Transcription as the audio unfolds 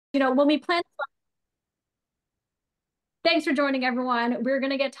When we plan, thanks for joining everyone. We're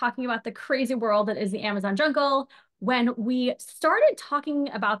going to get talking about the crazy world that is the Amazon jungle. When we started talking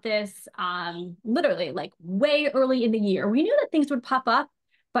about this, literally like way early in the year, we knew that things would pop up,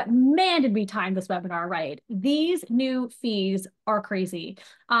 but man, did we time this webinar right. These new fees are crazy.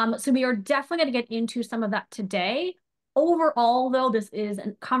 So we are definitely going to get into some of that today. Overall, though, this is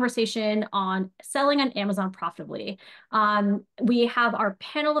a conversation on selling on Amazon profitably. We have our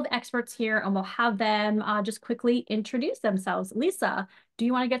panel of experts here, and we'll have them just quickly introduce themselves. Lisa, do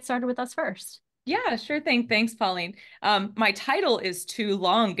you want to get started with us first? Yeah, sure thing. Thanks, Pauline. My title is too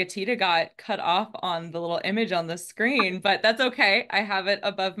long. Gatita got cut off on the little image on the screen, but that's okay. I have it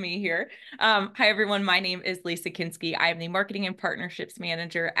above me here. Hi, everyone. My name is Lisa Kinski. I am the Marketing and Partnerships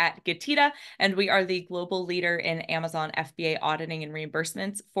Manager at Gatita, and we are the global leader in Amazon FBA auditing and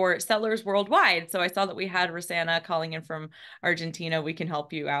reimbursements for sellers worldwide. So I saw that we had Rosanna calling in from Argentina. We can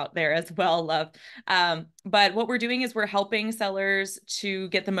help you out there as well, love. But what we're doing is we're helping sellers to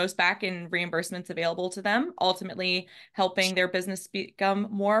get the most back in reimbursements available to them, ultimately helping their business become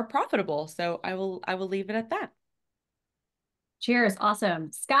more profitable. So I will leave it at that. Cheers.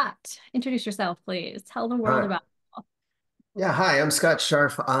 Awesome. Scott, introduce yourself, please. Tell the world Hi. about. Yeah, hi, I'm Scott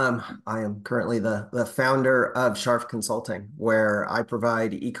Scharf. I am currently the founder of Scharf Consulting, where I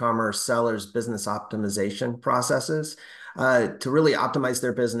provide e-commerce sellers business optimization processes to really optimize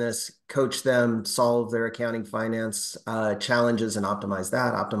their business, coach them, solve their accounting finance challenges and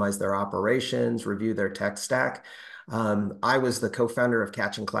optimize their operations, review their tech stack. I was the co-founder of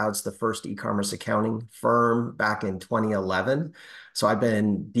Catching Clouds, the first e-commerce accounting firm back in 2011. So I've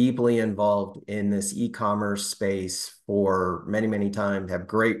been deeply involved in this e-commerce space for many, many times, have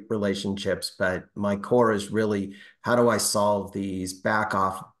great relationships, but my core is really how do I solve these back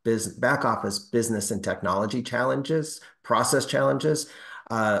office business and technology challenges, process challenges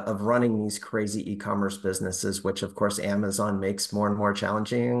of running these crazy e-commerce businesses, which of course Amazon makes more and more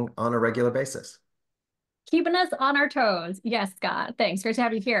challenging on a regular basis. Keeping us on our toes. Yes, Scott. Thanks. Great to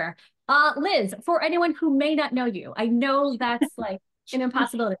have you here. Liz, for anyone who may not know you, I know that's like an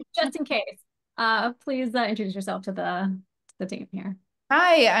impossibility. Just in case, please introduce yourself to the team here.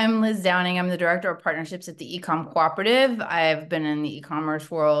 Hi, I'm Liz Downing. I'm the Director of Partnerships at the Ecom Cooperative. I've been in the e-commerce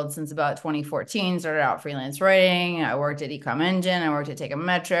world since about 2014, started out freelance writing. I worked at Ecom Engine. I worked at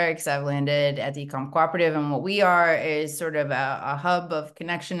Techometrics. I've landed at the Ecom Cooperative. And what we are is sort of a hub of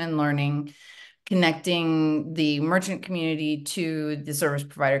connection and learning, connecting the merchant community to the service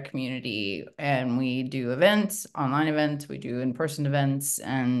provider community. And we do events, online events, we do in-person events,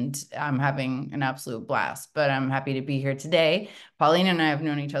 and I'm having an absolute blast. But I'm happy to be here today. Pauline and I have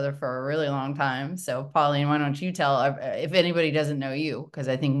known each other for a really long time. So Pauline, why don't you tell if anybody doesn't know you, because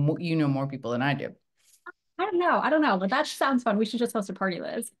I think you know more people than I do. I don't know, but that sounds fun. We should just host a party,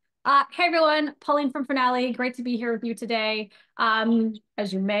 Liz. Hey everyone, Pauline from Finale. Great to be here with you today.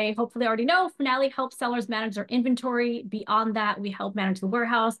 As you may hopefully already know, Finale helps sellers manage their inventory. Beyond that, we help manage the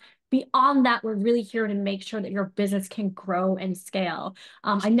warehouse. Beyond that, we're really here to make sure that your business can grow and scale.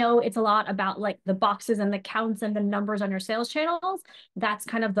 I know it's a lot about like the boxes and the counts and the numbers on your sales channels. That's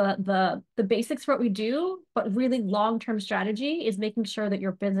kind of the basics for what we do, but really long-term strategy is making sure that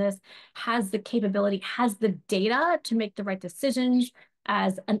your business has the capability, has the data to make the right decisions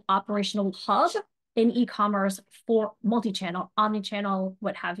as an operational hub in e-commerce for multi-channel, omni-channel,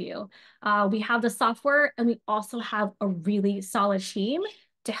 what have you. We have the software, and we also have a really solid team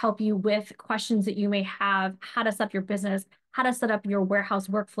to help you with questions that you may have, how to set up your business, how to set up your warehouse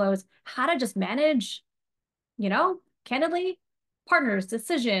workflows, how to just manage, candidly, partners,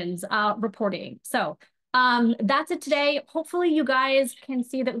 decisions, reporting. So that's it today. Hopefully you guys can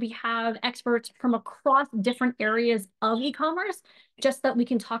see that we have experts from across different areas of e-commerce, just that we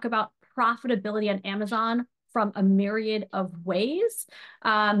can talk about profitability on Amazon from a myriad of ways.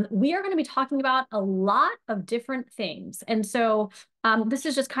 We are going to be talking about a lot of different things. And so this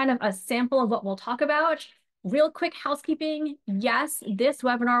is just kind of a sample of what we'll talk about. Real quick housekeeping. Yes, this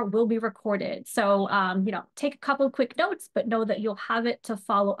webinar will be recorded. So, take a couple of quick notes, but know that you'll have it to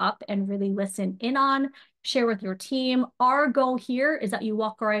follow up and really listen in on, share with your team. Our goal here is that you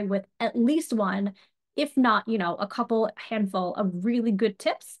walk away with at least one, if not, a couple handful of really good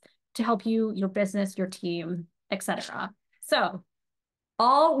tips to help you, your business, your team, etc. So,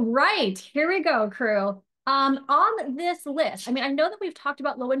 all right, here we go, crew. On this list, I know that we've talked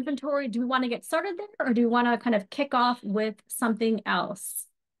about low inventory. Do we want to get started there, or do we want to kind of kick off with something else?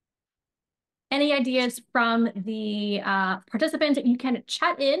 Any ideas from the participants? You can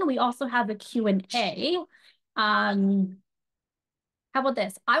chat in. We also have a Q&A. How about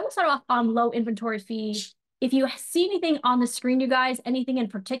this? I will start off on low inventory fee. If you see anything on the screen, you guys, anything in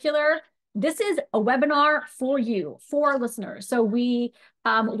particular, this is a webinar for you, for our listeners. So we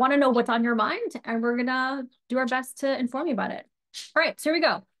want to know what's on your mind, and we're gonna do our best to inform you about it. All right, so here we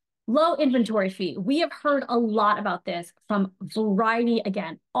go. Low inventory fee. We have heard a lot about this from variety,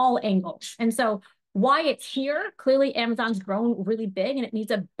 again, all angles. And so why it's here, clearly Amazon's grown really big and it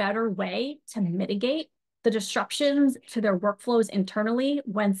needs a better way to mitigate the disruptions to their workflows internally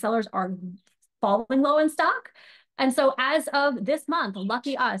when sellers are falling low in stock. And so as of this month,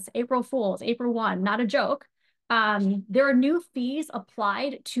 lucky us, April Fools, April 1, not a joke, there are new fees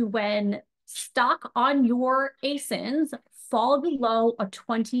applied to when stock on your ASINs fall below a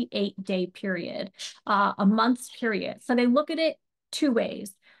 28-day period, a month's period. So they look at it two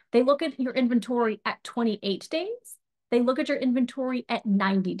ways. They look at your inventory at 28 days. They look at your inventory at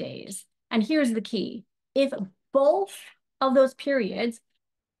 90 days. And here's the key. If both of those periods,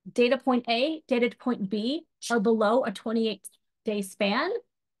 data point A, data point B, are below a 28-day span,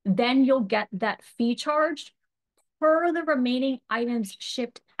 then you'll get that fee charged per the remaining items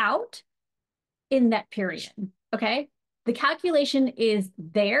shipped out in that period, okay? The calculation is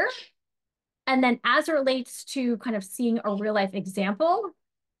there. And then as it relates to kind of seeing a real life example,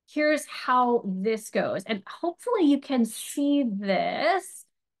 here's how this goes. And hopefully you can see this.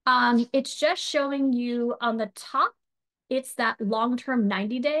 It's just showing you on the top, it's that long-term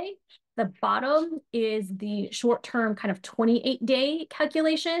 90-day. The bottom is the short-term kind of 28-day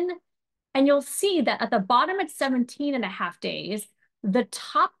calculation. And you'll see that at the bottom, it's 17.5 days. The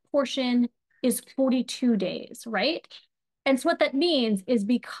top portion is 42 days, right? And so what that means is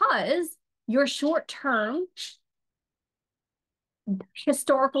because your short-term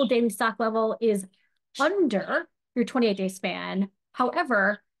historical daily stock level is under your 28-day span,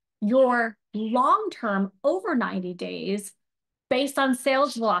 however, your long-term over 90 days, based on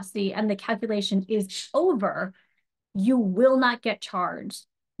sales velocity and the calculation is over, you will not get charged.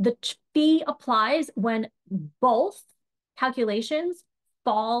 The fee applies when both calculations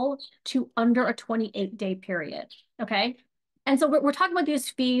fall to under a 28-day period, okay? And so we're talking about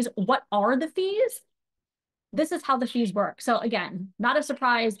these fees. What are the fees? This is how the fees work. So again, not a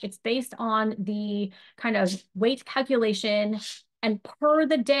surprise. It's based on the kind of weight calculation, and per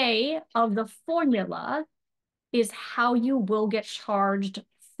the day of the formula is how you will get charged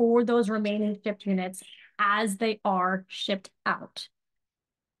for those remaining shipped units as they are shipped out.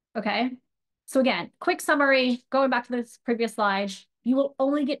 Okay. So again, quick summary, going back to this previous slide, you will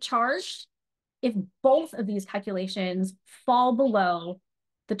only get charged if both of these calculations fall below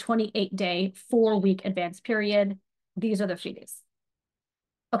the 28-day, 4-week advance period. These are the fees.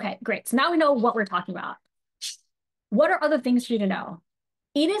 Okay, great. So now we know what we're talking about. What are other things for you to know?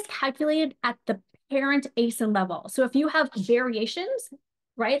 It is calculated at the parent ASIN level. So if you have variations,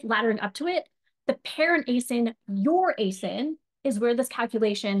 right, laddering up to it, the parent ASIN, your ASIN, is where this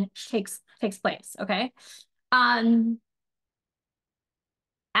calculation takes place, okay?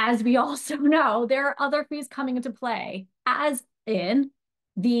 As we also know, there are other fees coming into play, as in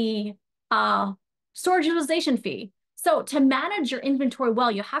the storage utilization fee. So to manage your inventory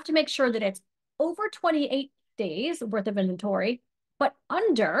well, you have to make sure that it's over 28 days worth of inventory, but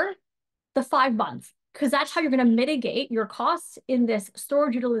under the 5 months, because that's how you're going to mitigate your costs in this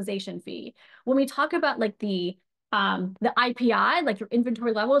storage utilization fee. When we talk about like the IPI, like your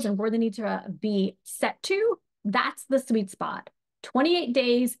inventory levels and where they need to be set to, that's the sweet spot. 28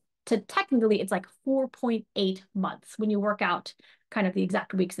 days to technically it's like 4.8 months when you work out kind of the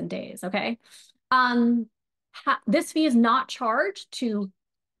exact weeks and days, okay? This fee is not charged to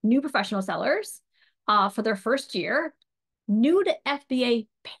new professional sellers for their first year. New to FBA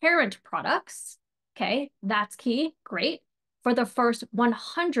parent products, okay, that's key, great. For the first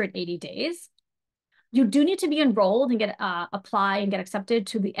 180 days, you do need to be enrolled and get apply and get accepted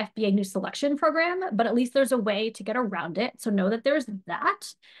to the FBA New Selection Program, but at least there's a way to get around it. So know that there's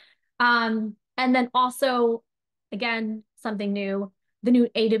that. And then also, again, something new, the new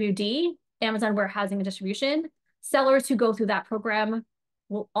AWD, Amazon Warehousing and Distribution. Sellers who go through that program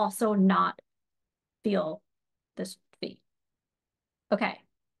will also not feel this fee. Okay,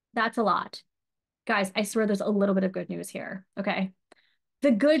 that's a lot. Guys, I swear there's a little bit of good news here, okay?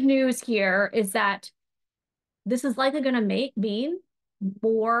 The good news here is that this is likely going to mean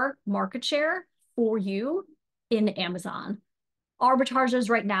more market share for you in Amazon. Arbitrageurs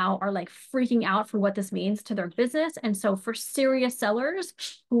right now are like freaking out for what this means to their business. And so for serious sellers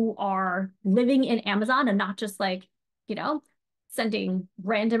who are living in Amazon and not just like, you know, sending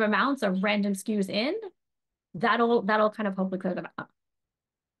random amounts of random SKUs in, that'll kind of hopefully clear them up.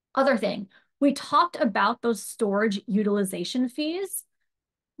 Other thing, we talked about those storage utilization fees.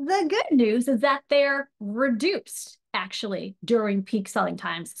 The good news is that they're reduced actually during peak selling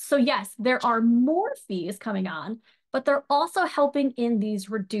times. So yes, there are more fees coming on, but they're also helping in these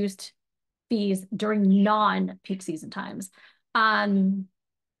reduced fees during non-peak season times.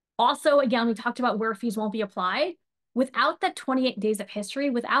 Also, again, we talked about where fees won't be applied. Without that 28 days of history,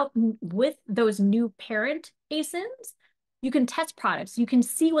 with those new parent ASINs, you can test products. You can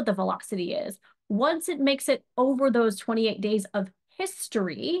see what the velocity is. Once it makes it over those 28 days of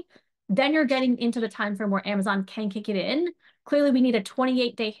history, then you're getting into the time frame where Amazon can kick it in. Clearly, we need a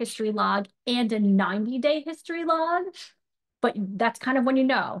 28-day history log and a 90-day history log, but that's kind of when you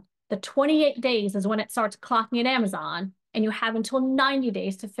know. The 28 days is when it starts clocking at Amazon, and you have until 90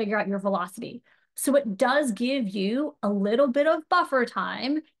 days to figure out your velocity. So it does give you a little bit of buffer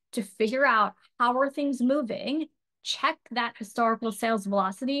time to figure out how are things moving, check that historical sales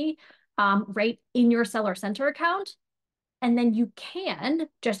velocity rate in your Seller Center account, and then you can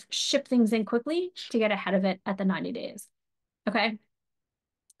just ship things in quickly to get ahead of it at the 90 days, okay?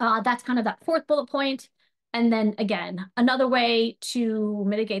 That's kind of that fourth bullet point. And then again, another way to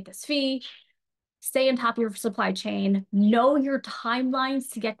mitigate this fee, stay on top of your supply chain, know your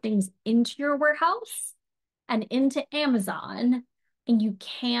timelines to get things into your warehouse and into Amazon, and you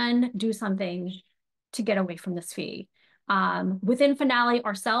can do something to get away from this fee. Within Finale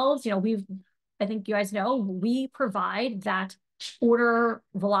ourselves, I think you guys know, we provide that order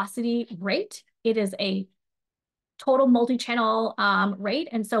velocity rate. It is a total multi-channel rate.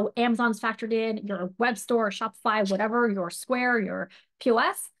 And so Amazon's factored in, your web store, Shopify, whatever, your Square, your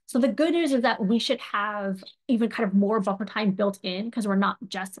POS. So the good news is that we should have even kind of more buffer time built in because we're not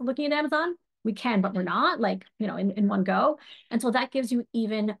just looking at Amazon. We can, but we're not in one go. And so that gives you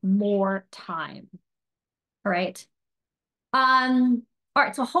even more time. All right. All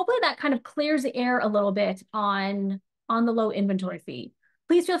right. So hopefully that kind of clears the air a little bit on the low inventory fee.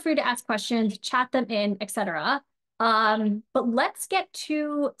 Please feel free to ask questions, chat them in, etc. But let's get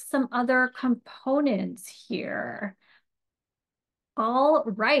to some other components here. All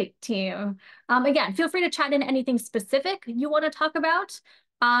right, team. Again, feel free to chat in anything specific you want to talk about.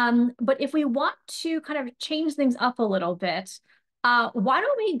 But if we want to kind of change things up a little bit, why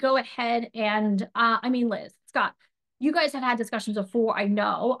don't we go ahead and, Liz, Scott, you guys have had discussions before, I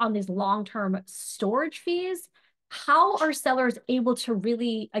know, on these long-term storage fees. How are sellers able to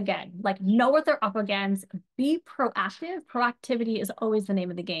really, again, know what they're up against, be proactive? Proactivity is always the name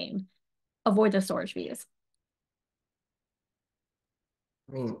of the game. Avoid the storage fees.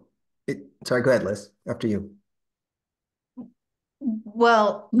 Sorry, go ahead, Liz, after you.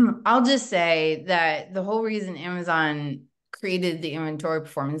 Well, I'll just say that the whole reason Amazon created the inventory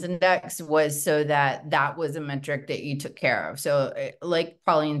performance index was so that that was a metric that you took care of. So like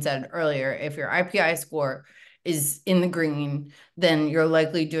Pauline said earlier, if your IPI score is in the green, then you're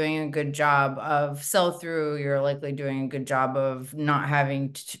likely doing a good job of sell through. You're likely doing a good job of not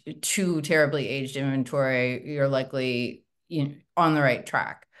having too terribly aged inventory. You're likely on the right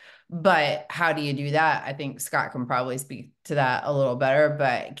track. But how do you do that? I think Scott can probably speak to that a little better,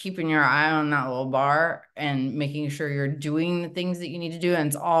 but keeping your eye on that little bar and making sure you're doing the things that you need to do. And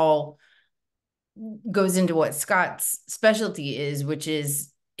it's all goes into what Scott's specialty is, which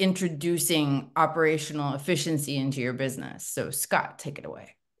is introducing operational efficiency into your business. So Scott, take it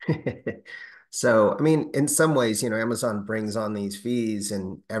away. So, in some ways, Amazon brings on these fees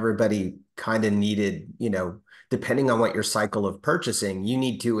and everybody kind of needed, depending on what your cycle of purchasing, you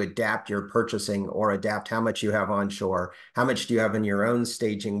need to adapt your purchasing or adapt how much you have onshore, how much do you have in your own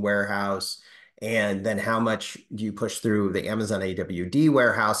staging warehouse, and then how much do you push through the Amazon AWD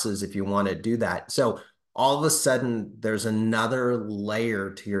warehouses if you want to do that. So all of a sudden, there's another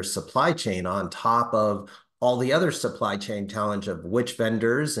layer to your supply chain on top of all the other supply chain challenge of which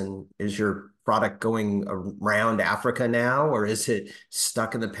vendors, and is your product going around Africa now, or is it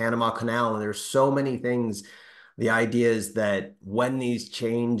stuck in the Panama Canal? And there's so many things. The idea is that when these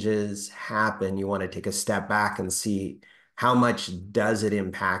changes happen, you want to take a step back and see how much does it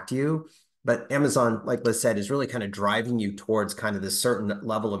impact you. But Amazon, like Liz said, is really kind of driving you towards kind of this certain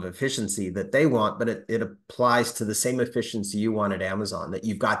level of efficiency that they want, but it applies to the same efficiency you want at Amazon, that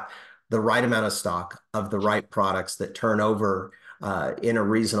you've got the right amount of stock of the right products that turn over in a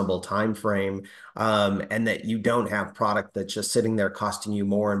reasonable time frame, and that you don't have product that's just sitting there costing you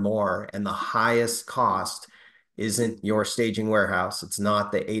more and more. And the highest cost isn't your staging warehouse. It's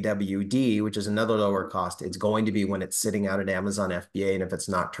not the AWD, which is another lower cost. It's going to be when it's sitting out at Amazon FBA and if it's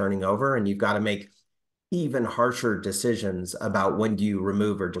not turning over, and you've got to make even harsher decisions about when do you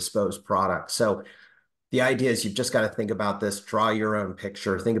remove or dispose products. So the idea is you've just got to think about this, draw your own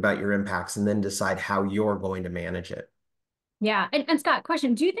picture, think about your impacts, and then decide how you're going to manage it. Yeah. And Scott,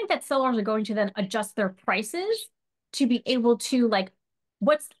 question, do you think that sellers are going to then adjust their prices to be able to like,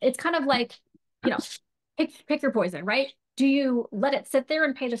 it's kind of like, you know, pick your poison, right? Do you let it sit there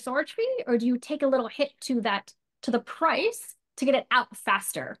and pay the storage fee, or do you take a little hit to the price to get it out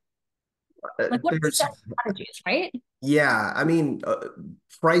faster? Like what are the There's strategies, right? Yeah, I mean,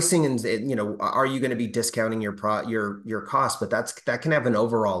 pricing and are you going to be discounting your cost? But that can have an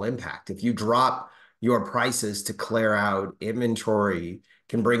overall impact. If you drop your prices to clear out inventory,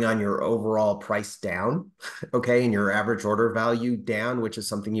 can bring on your overall price down, okay, and your average order value down, which is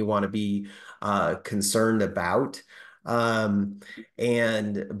something you want to be concerned about. Um,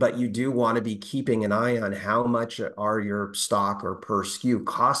 but you do want to be keeping an eye on how much are your stock or per SKU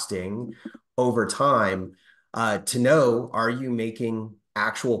costing over time to know, are you making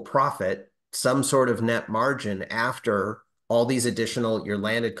actual profit, some sort of net margin after all these additional your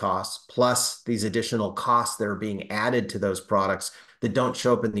landed costs plus these additional costs that are being added to those products that don't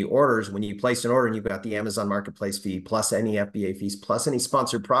show up in the orders when you place an order, and you've got the Amazon Marketplace fee plus any FBA fees plus any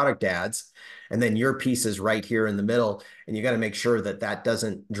sponsored product ads, and then your piece is right here in the middle, and you got to make sure that that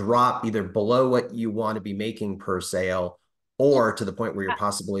doesn't drop either below what you want to be making per sale or to the point where you're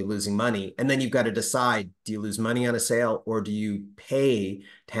possibly losing money. And then you've got to decide, do you lose money on a sale, or do you pay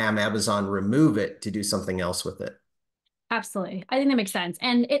to have Amazon remove it to do something else with it? Absolutely. I think that makes sense.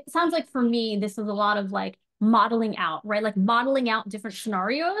 And it sounds like for me, this is a lot of like modeling out, right? Like modeling out different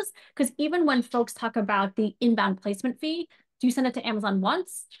scenarios. Because even when folks talk about the inbound placement fee, do you send it to Amazon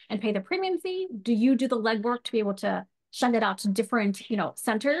once and pay the premium fee? Do you do the legwork to be able to send it out to different,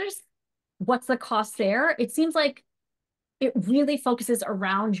 centers? What's the cost there? It seems like it really focuses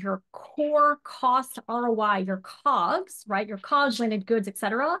around your core cost ROI, your COGS, right? Your COGS, landed goods, et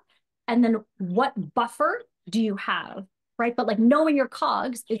cetera. And then what buffer do you have, right? But like knowing your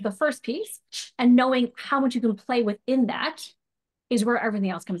COGS is the first piece, and knowing how much you can play within that is where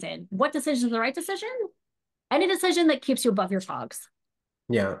everything else comes in. What decision is the right decision? Any decision that keeps you above your COGS.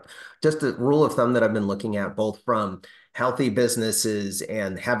 Yeah, just a rule of thumb that I've been looking at both from healthy businesses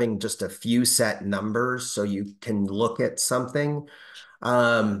and having just a few set numbers so you can look at something.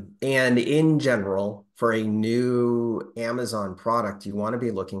 And in general, for a new Amazon product, you want to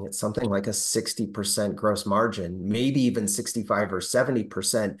be looking at something like a 60% gross margin, maybe even 65 or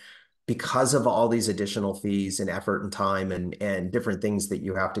 70%, because of all these additional fees and effort and time and different things that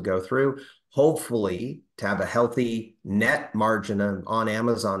you have to go through. Hopefully, to have a healthy net margin on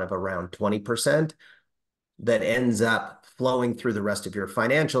Amazon of around 20% that ends up flowing through the rest of your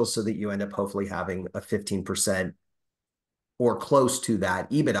financials so that you end up hopefully having a 15% or close to that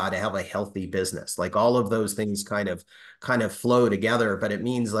EBITDA to have a healthy business. Like all of those things kind of flow together. But it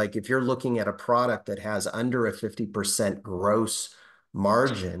means like if you're looking at a product that has under a 50% gross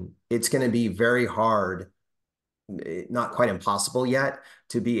margin, it's going to be very hard, not quite impossible yet,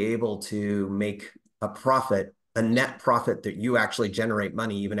 to be able to make a profit, a net profit that you actually generate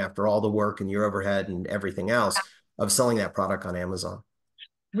money even after all the work and your overhead and everything else of selling that product on Amazon.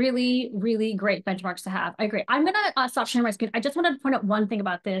 Really, really great benchmarks to have. I agree. I'm going to stop sharing my screen. I just wanted to point out one thing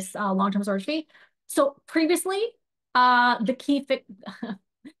about this long-term storage fee. So previously, the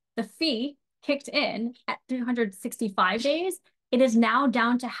fee kicked in at 365 days. It is now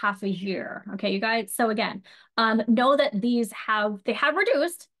down to half a year. Okay, you guys. So again, know that they have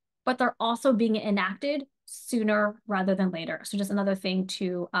reduced, but they're also being enacted sooner rather than later. So just another thing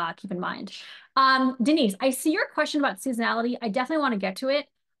to keep in mind. Denise, I see your question about seasonality. I definitely want to get to it.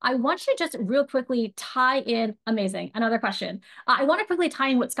 I want you to just real quickly tie in, amazing, another question. I want to quickly tie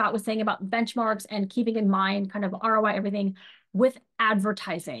in what Scott was saying about benchmarks and keeping in mind kind of ROI, everything with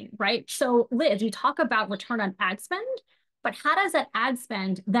advertising, right? So Liz, we talk about return on ad spend, but how does that ad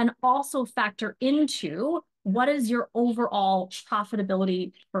spend then also factor into what is your overall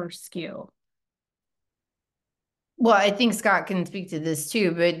profitability per SKU? Well, I think Scott can speak to this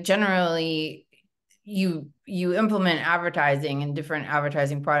too, but generally you implement advertising and different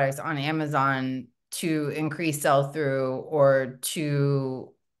advertising products on Amazon to increase sell-through or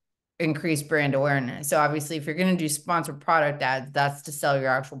to increase brand awareness. So obviously if you're going to do sponsored product ads, that's to sell your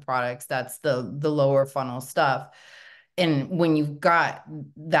actual products. That's the lower funnel stuff. And when you've got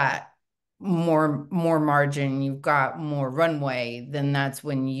that more margin, you've got more runway, then that's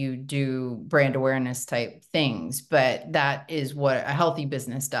when you do brand awareness type things. But that is what a healthy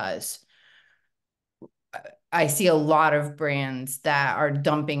business does. I see a lot of brands that are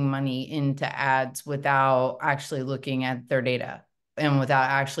dumping money into ads without actually looking at their data and without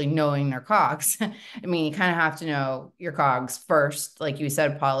actually knowing their COGS. I mean, you kind of have to know your COGS first, like you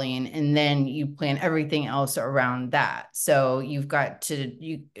said, Pauline, and then you plan everything else around that. So you've got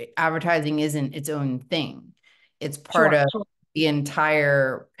to, advertising isn't its own thing. It's part of the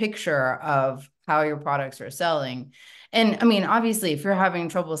entire picture of how your products are selling. And I mean, obviously, if you're having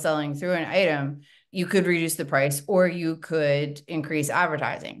trouble selling through an item, you could reduce the price or you could increase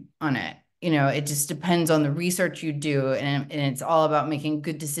advertising on it. It just depends on the research you do. And it's all about making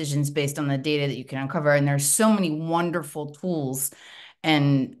good decisions based on the data that you can uncover. And there's so many wonderful tools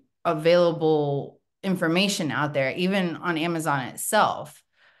and available information out there, even on Amazon itself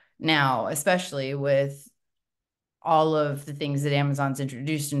now, especially with all of the things that Amazon's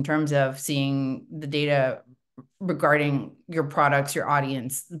introduced in terms of seeing the data regarding your products, your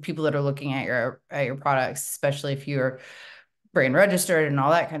audience, the people that are looking at your products, especially if you're brand registered and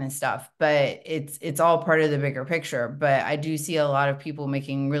all that kind of stuff. But it's all part of the bigger picture. But I do see a lot of people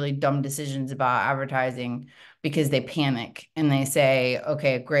making really dumb decisions about advertising because they panic and they say,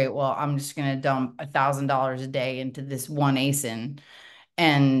 okay, great, well, I'm just going to dump $1,000 a day into this one ASIN.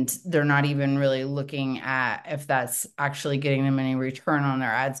 And they're not even really looking at if that's actually getting them any return on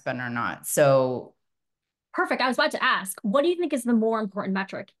their ad spend or not. So perfect. I was about to ask, what do you think is the more important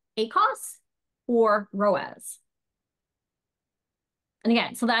metric, ACoS or ROAS? And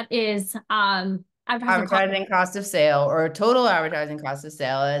again, so that is advertising cost of sale or total advertising cost of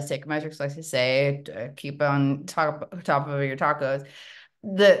sale, as Techometrics likes to say, keep on top of your tacos.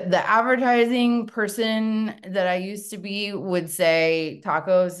 The advertising person that I used to be would say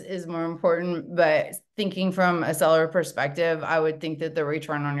tacos is more important, but thinking from a seller perspective, I would think that the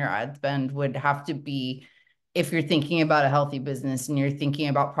return on your ad spend would have to be, if you're thinking about a healthy business and you're thinking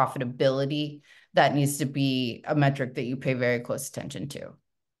about profitability, that needs to be a metric that you pay very close attention to.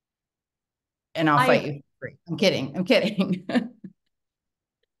 And I'll fight you for free. I'm kidding.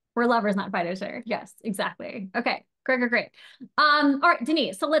 We're lovers, not fighters here. Yes, exactly. Okay, great. All right,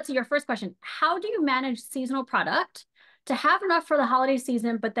 Denise, so let's see your first question. How do you manage seasonal product to have enough for the holiday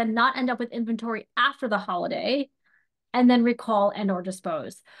season, but then not end up with inventory after the holiday and then recall and or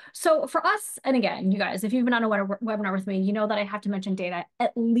dispose? So for us, and again, you guys, if you've been on a webinar with me, you know that I have to mention data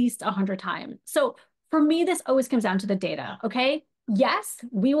at least 100 times. So for me, this always comes down to the data, okay? Yes,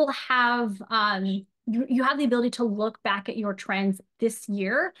 we will have, you have the ability to look back at your trends this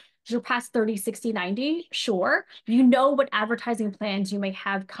year, your past 30, 60, 90, sure. You know what advertising plans you may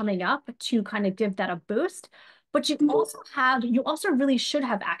have coming up to kind of give that a boost, but you also really should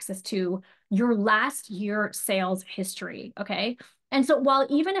have access to your last year sales history, okay? And so while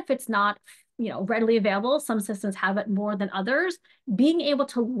even if it's not, readily available, some systems have it more than others, being able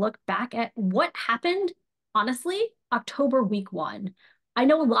to look back at what happened, honestly, October week 1. I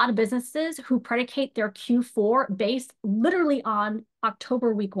know a lot of businesses who predicate their Q4 based literally on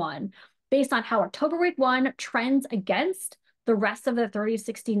October week 1, based on how October week 1 trends against the rest of the 30,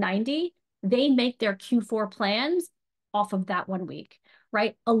 60, 90. They make their Q4 plans off of that 1 week,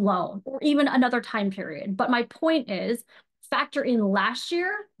 right? Alone, or even another time period. But my point is, factor in last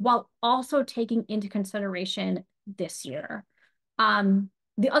year while also taking into consideration this year.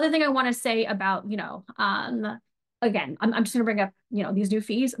 The other thing I want to say about, again, I'm just going to bring up, these new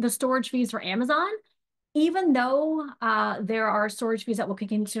fees, the storage fees for Amazon. Even though there are storage fees that we'll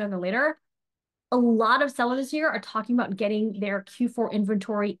kick into later, a lot of sellers here are talking about getting their Q4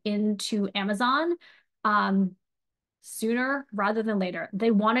 inventory into Amazon sooner rather than later.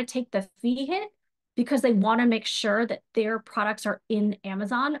 They want to take the fee hit because they want to make sure that their products are in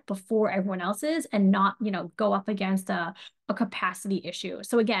Amazon before everyone else's and not, go up against a capacity issue.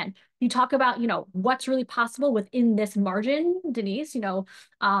 So again, you talk about, what's really possible within this margin, Denise,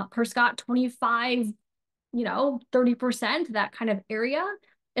 per Scott, 25, 30%, that kind of area.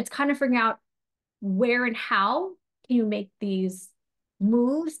 It's kind of figuring out where and how can you make these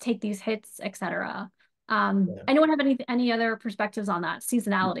moves, take these hits, etc. Anyone have any other perspectives on that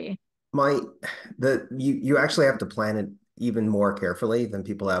seasonality? You actually have to plan it even more carefully than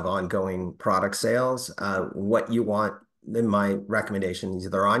people have ongoing product sales. What you want, in my recommendation, is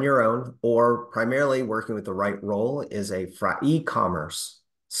either on your own or primarily working with the right role is a e-commerce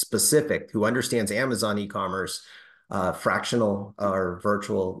specific who understands Amazon e-commerce, fractional or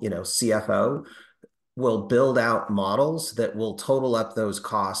virtual, CFO will build out models that will total up those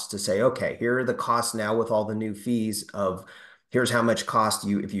costs to say, okay, here are the costs now with all the new fees of here's how much cost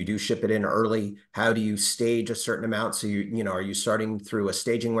if you do ship it in early, how do you stage a certain amount? So are you starting through a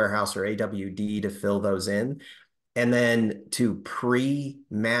staging warehouse or AWD to fill those in? And then to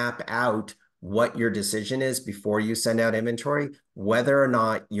pre-map out what your decision is before you send out inventory, whether or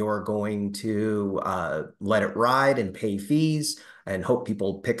not you're going to let it ride and pay fees and hope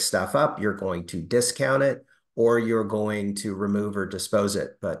people pick stuff up, you're going to discount it, or you're going to remove or dispose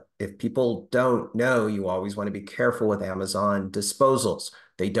it. But if people don't know, you always want to be careful with Amazon disposals.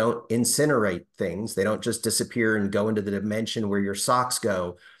 They don't incinerate things. They don't just disappear and go into the dimension where your socks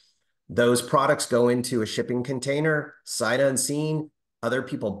go. Those products go into a shipping container, sight unseen. Other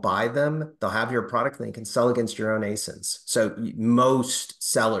people buy them. They'll have your product and they can sell against your own ASINs. So most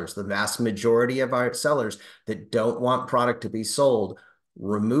sellers, the vast majority of our sellers that don't want product to be sold,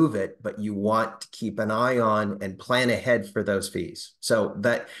 remove it, but you want to keep an eye on and plan ahead for those fees. So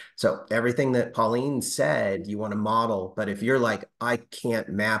everything that Pauline said, you want to model, but if you're like, I can't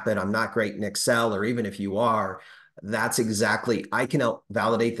map it, I'm not great in Excel, or even if you are, that's exactly, I can help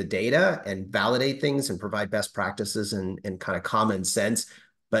validate the data and validate things and provide best practices and kind of common sense.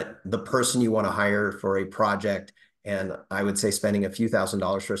 But the person you want to hire for a project, and I would say spending a few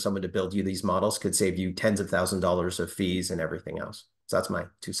 $1,000s for someone to build you these models could save you tens of $1,000s of fees and everything else. So that's my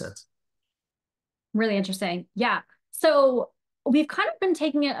 2 cents. Really interesting. Yeah. So we've kind of been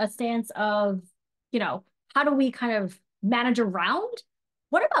taking a stance of, how do we kind of manage around?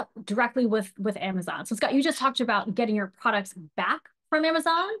 What about directly with Amazon? So Scott, you just talked about getting your products back from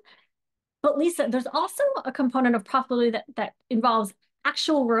Amazon, but Lisa, there's also a component of profitability that involves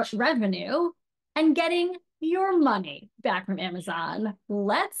actual revenue and getting your money back from Amazon.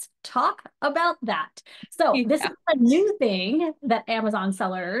 Let's talk about that. So this is a new thing that Amazon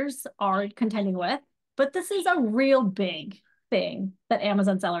sellers are contending with, but this is a real big thing that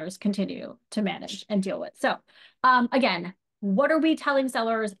Amazon sellers continue to manage and deal with. So again, what are we telling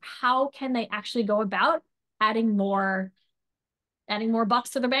sellers? How can they actually go about adding more bucks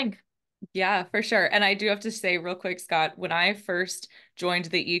to their bank? Yeah, for sure. And I do have to say real quick, Scott, when I first joined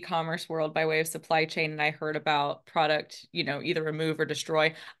the e-commerce world by way of supply chain and I heard about product, either remove or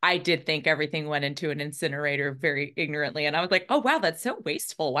destroy, I did think everything went into an incinerator very ignorantly. And I was like, oh, wow, that's so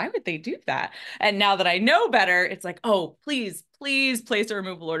wasteful. Why would they do that? And now that I know better, it's like, oh, please place a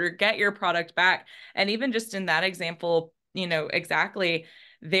removal order, get your product back. And even just in that example, exactly,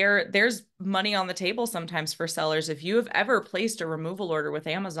 there's money on the table sometimes for sellers. If you have ever placed a removal order with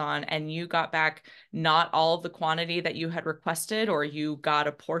Amazon and you got back not all of the quantity that you had requested, or you got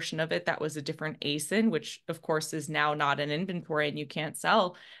a portion of it that was a different ASIN, which of course is now not in inventory and you can't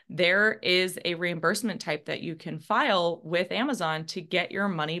sell, there is a reimbursement type that you can file with Amazon to get your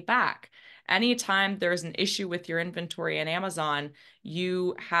money back. Anytime there's an issue with your inventory in Amazon,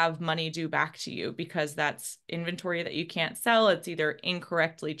 you have money due back to you because that's inventory that you can't sell. It's either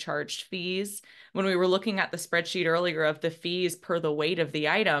incorrectly charged fees. When we were looking at the spreadsheet earlier of the fees per the weight of the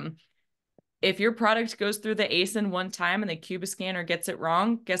item, if your product goes through the ASIN one time and the Cubiscanner gets it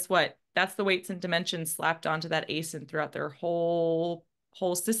wrong, guess what? That's the weights and dimensions slapped onto that ASIN throughout their whole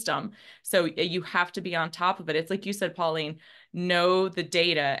system. So you have to be on top of it. It's like you said, Pauline, know the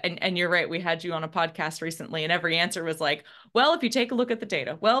data. And you're right. We had you on a podcast recently and every answer was like, well, if you take a look at the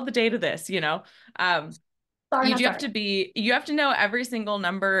data, well, the data, this, you have to know every single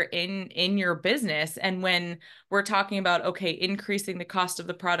number in your business. And when we're talking about, okay, increasing the cost of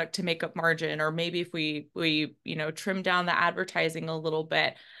the product to make up margin, or maybe if we trim down the advertising a little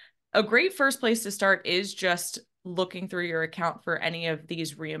bit, a great first place to start is just looking through your account for any of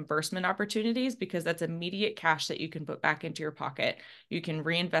these reimbursement opportunities, because that's immediate cash that you can put back into your pocket. You can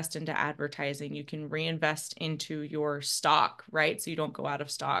reinvest into advertising. You can reinvest into your stock, right? So you don't go out of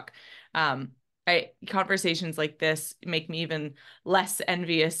stock. Conversations like this make me even less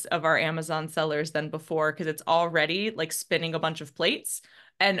envious of our Amazon sellers than before, because it's already like spinning a bunch of plates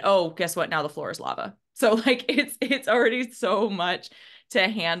and, oh, guess what? Now the floor is lava. So like it's already so much to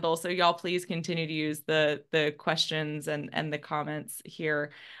handle. So y'all please continue to use the questions and the comments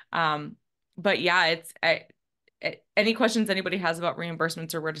here. But yeah, any questions anybody has about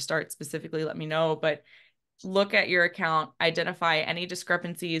reimbursements or where to start specifically, let me know. But look at your account, identify any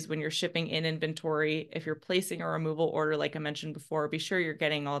discrepancies when you're shipping in inventory. If you're placing a removal order, like I mentioned before, be sure you're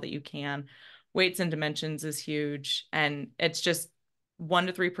getting all that you can. Weights and dimensions is huge. And it's just 1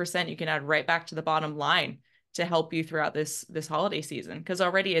 to 3% you can add right back to the bottom line to help you throughout this holiday season. Because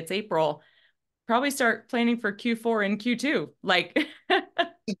already it's April, probably start planning for Q4 and Q2. Like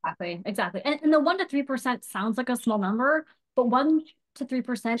Exactly. And the 1 to 3% sounds like a small number, but 1 to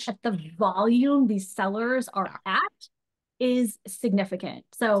 3% at the volume these sellers are at is significant.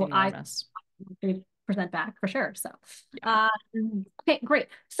 So I 3% back for sure. So okay, great.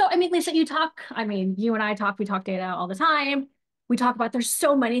 So I mean, Lisa, you and I talk, we talk data all the time. We talk about there's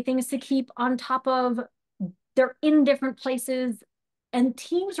so many things to keep on top of. They're in different places and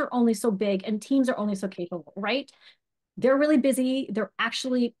teams are only so big and teams are only so capable, right? They're really busy. They're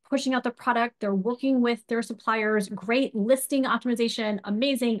actually pushing out the product. They're working with their suppliers. Great listing optimization,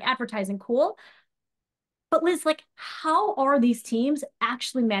 amazing advertising, cool. But Liz, like, how are these teams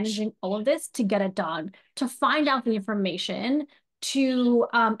actually managing all of this to get it done, to find out the information to,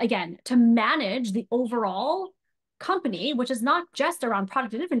 again, to manage the overall company, which is not just around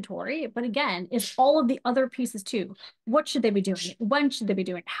product and inventory, but again, is all of the other pieces too. What should they be doing? When should they be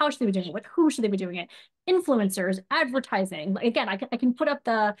doing it? How should they be doing it? With who should they be doing it? Influencers, advertising. Again, I can put up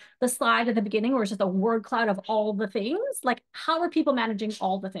the slide at the beginning where it's just a word cloud of all the things. Like, how are people managing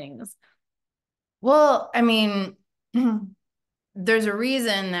all the things? Well, I mean, there's a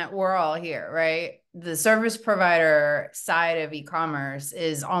reason that we're all here, right? The service provider side of e-commerce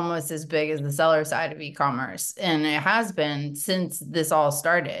is almost as big as the seller side of e-commerce. And it has been since this all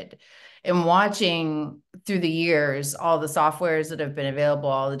started. And watching through the years, all the softwares that have been available,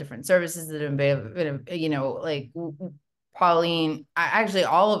 all the different services that have been, you know, like Pauline, actually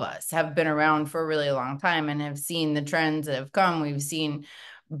all of us have been around for a really long time and have seen the trends that have come. We've seen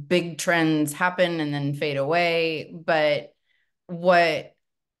big trends happen and then fade away. But what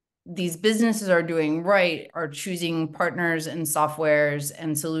these businesses are doing right are choosing partners and softwares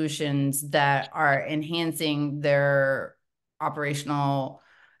and solutions that are enhancing their operational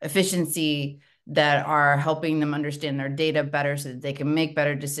efficiency, that are helping them understand their data better so that they can make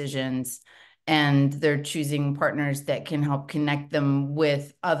better decisions. And they're choosing partners that can help connect them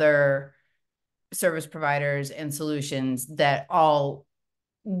with other service providers and solutions that all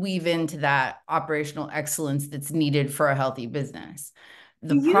weave into that operational excellence that's needed for a healthy business.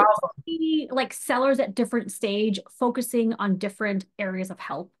 The Do you problem, see like sellers at different stage focusing on different areas of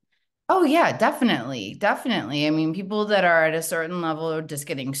help? oh yeah, definitely, definitely. I mean, people that are at a certain level are just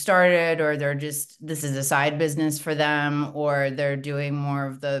getting started, or they're just, this is a side business for them, or they're doing more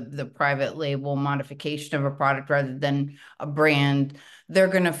of the private label modification of a product rather than a brand. They're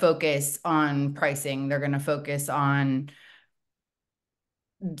going to focus on pricing. They're going to focus on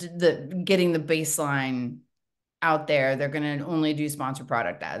getting the baseline out there. They're going to only do sponsored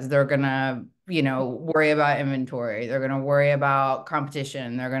product ads. They're going to, you know, worry about inventory. They're going to worry about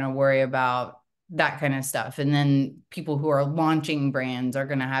competition. They're going to worry about that kind of stuff. And then people who are launching brands are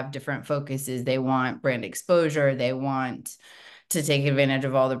going to have different focuses. They want brand exposure. They want to take advantage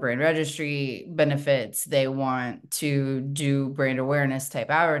of all the brand registry benefits. They want to do brand awareness type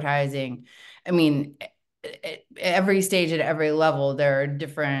advertising. I mean, at every stage, at every level, there are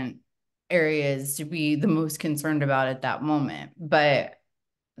different areas to be the most concerned about at that moment. But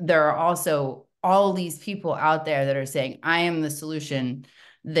there are also all these people out there that are saying, I am the solution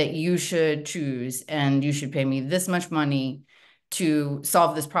that you should choose, and you should pay me this much money to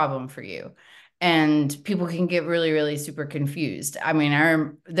solve this problem for you. And people can get really, really super confused. I mean,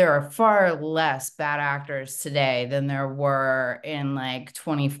 there are far less bad actors today than there were in like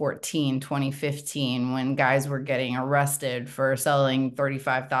 2014, 2015, when guys were getting arrested for selling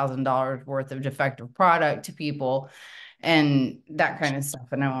 $35,000 worth of defective product to people and that kind of stuff.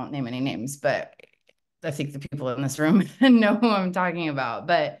 And I won't name any names, but I think the people in this room know who I'm talking about.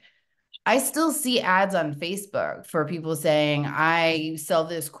 But I still see ads on Facebook for people saying, I sell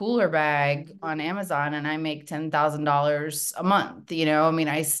this cooler bag on Amazon and I make $10,000 a month. You know, I mean,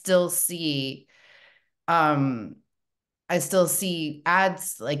 I still see ads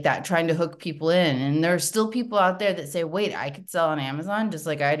like that trying to hook people in. And there are still people out there that say, wait, I could sell on Amazon just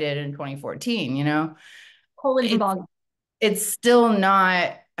like I did in 2014, you know? Totally different ballgame. It's still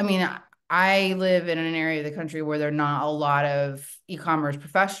not, I mean, I live in an area of the country where there are not a lot of e-commerce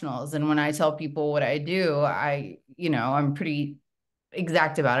professionals. And when I tell people what I do, I'm pretty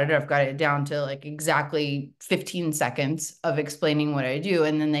exact about it. I've got it down to like exactly 15 seconds of explaining what I do.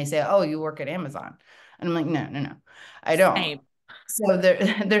 And then they say, oh, you work at Amazon. And I'm like, no, I don't. Same. So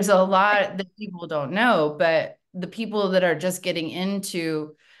there's a lot that people don't know, but the people that are just getting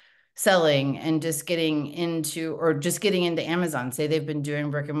into selling and just getting into Amazon, say they've been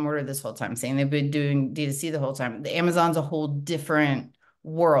doing brick and mortar this whole time, saying they've been doing D2C the whole time. The Amazon's a whole different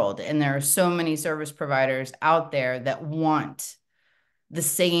world. And there are so many service providers out there that want the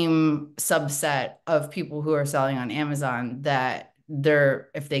same subset of people who are selling on Amazon that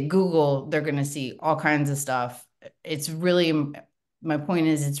if they Google, they're going to see all kinds of stuff. My point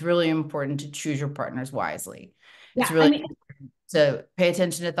is, it's really important to choose your partners wisely. Yeah, It's really to pay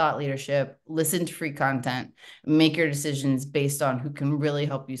attention to thought leadership, listen to free content, make your decisions based on who can really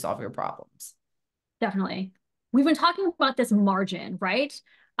help you solve your problems. definitely. We've been talking about this margin, right?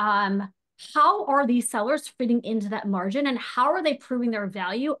 How are these sellers fitting into that margin, and how are they proving their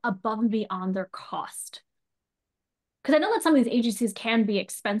value above and beyond their cost? Because I know that some of these agencies can be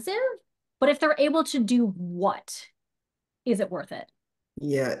expensive, but if they're able to do what, is it worth it?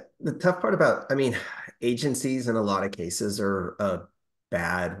 Yeah, the tough part about, I mean, agencies in a lot of cases are a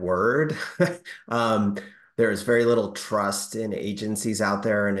bad word. Um, there is very little trust in agencies out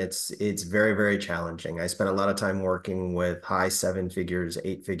there, and it's very, very challenging. I spent a lot of time working with high seven figures,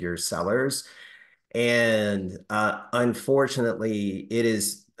 eight figure sellers, and unfortunately,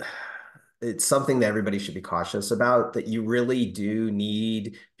 it's something that everybody should be cautious about, that you really do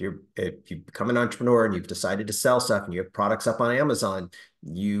need, if you become an entrepreneur and you've decided to sell stuff and you have products up on Amazon,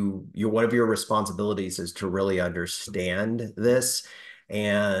 one of your responsibilities is to really understand this.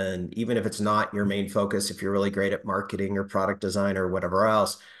 And even if it's not your main focus, if you're really great at marketing or product design or whatever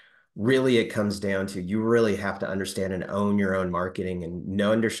else, really it comes down to, you really have to understand and own your own marketing and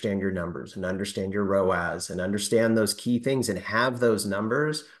understand your numbers and understand your ROAS and understand those key things and have those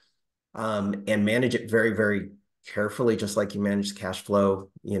numbers, and manage it very, very carefully, just like you manage cash flow,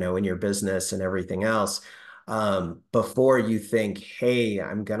 in your business and everything else, before you think, hey,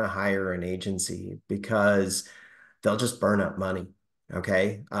 I'm going to hire an agency, because they'll just burn up money.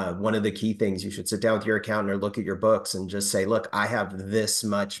 Okay. One of the key things, you should sit down with your accountant or look at your books and just say, look, I have this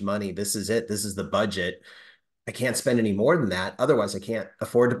much money. This is it. This is the budget. I can't spend any more than that. Otherwise, I can't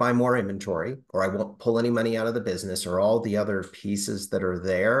afford to buy more inventory, or I won't pull any money out of the business, or all the other pieces that are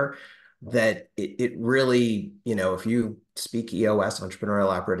there. That it really, if you speak EOS,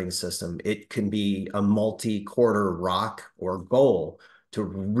 Entrepreneurial Operating System, it can be a multi-quarter rock or goal to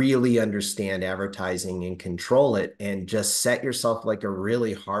really understand advertising and control it, and just set yourself like a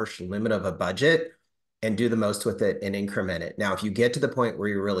really harsh limit of a budget and do the most with it and increment it. Now, if you get to the point where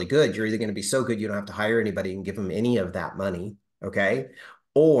you're really good, you're either going to be so good you don't have to hire anybody and give them any of that money, okay?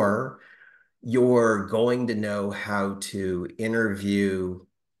 Or you're going to know how to interview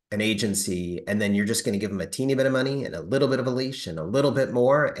an agency, and then you're just going to give them a teeny bit of money and a little bit of a leash and a little bit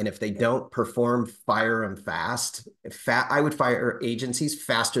more. And if they don't perform, fire them fast. I would fire agencies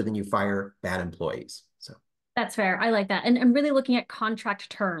faster than you fire bad employees. So That's fair. I like that. And really looking at contract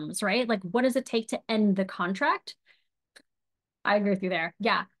terms, right? Like, what does it take to end the contract? I agree with you there.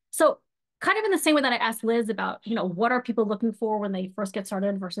 Yeah. So kind of in the same way that I asked Liz about, what are people looking for when they first get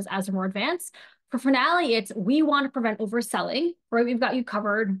started versus as they're more advanced? For Finale, it's, we want to prevent overselling, right? We've got you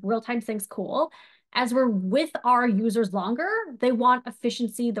covered. Real-time syncs, cool. As we're with our users longer, they want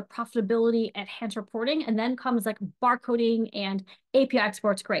efficiency, the profitability, enhanced reporting, and then comes like barcoding and API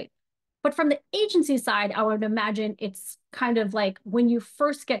exports, great. But from the agency side, I would imagine it's kind of like when you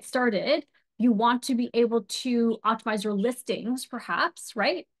first get started, you want to be able to optimize your listings, perhaps,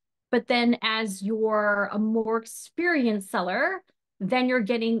 right? But then as you're a more experienced seller, then you're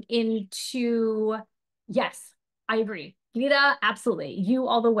getting into, yes, I agree. Geeta, absolutely. You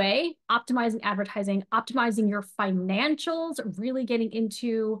all the way, optimizing advertising, optimizing your financials, really getting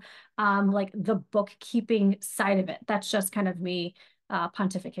into like the bookkeeping side of it. That's just kind of me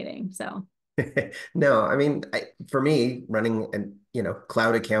pontificating. So no, I mean, for me, running an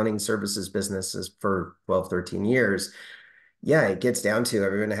cloud accounting services businesses for 12, 13 years, yeah, it gets down to,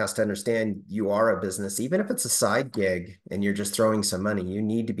 everyone has to understand, you are a business. Even if it's a side gig and you're just throwing some money, you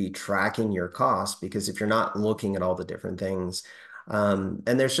need to be tracking your costs, because if you're not looking at all the different things, and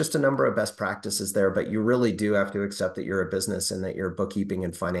there's just a number of best practices there, but you really do have to accept that you're a business and that your bookkeeping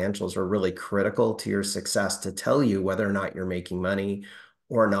and financials are really critical to your success, to tell you whether or not you're making money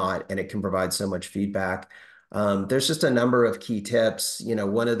or not. And it can provide so much feedback. There's just a number of key tips.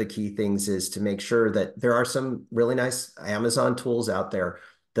 One of the key things is to make sure that there are some really nice Amazon tools out there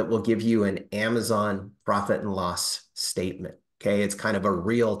that will give you an Amazon profit and loss statement. Okay. It's kind of a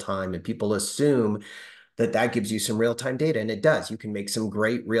real time, and people assume that gives you some real-time data, and it does. You can make some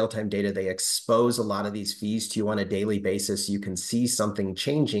great real-time data. They expose a lot of these fees to you on a daily basis. You can see something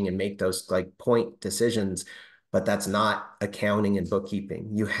changing and make those like point decisions. But that's not accounting and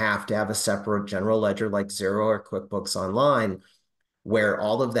bookkeeping. You have to have a separate general ledger like Xero or QuickBooks Online, where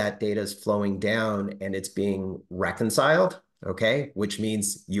all of that data is flowing down and it's being reconciled, okay? Which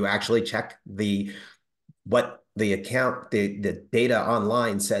means you actually check what the data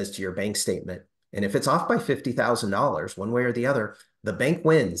online says to your bank statement. And if it's off by $50,000, one way or the other, the bank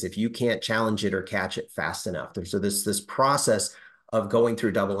wins if you can't challenge it or catch it fast enough. So this process of going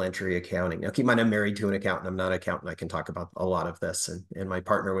through double entry accounting. Now, keep in mind, I'm married to an accountant. I'm not an accountant. I can talk about a lot of this. And my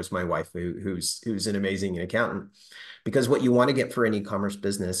partner was my wife, who's an amazing accountant. Because what you want to get for an e-commerce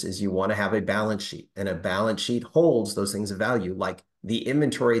business is you want to have a balance sheet. And a balance sheet holds those things of value, like the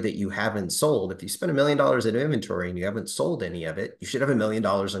inventory that you haven't sold. If you spend $1 million in inventory and you haven't sold any of it, you should have $1 million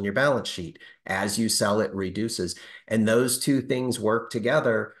on your balance sheet. As you sell, it reduces. And those two things work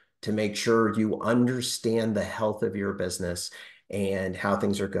together to make sure you understand the health of your business and how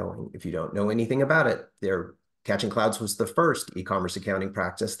things are going. If you don't know anything about it, Catching Clouds was the first e-commerce accounting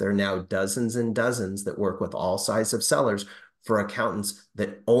practice. There are now dozens and dozens that work with all sizes of sellers for accountants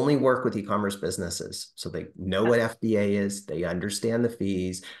that only work with e-commerce businesses. So they know what FBA is, they understand the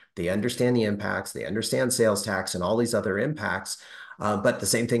fees, they understand the impacts, they understand sales tax and all these other impacts. But the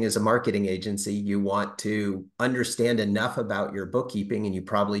same thing as a marketing agency, you want to understand enough about your bookkeeping, and you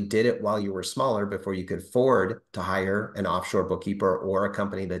probably did it while you were smaller before you could afford to hire an offshore bookkeeper or a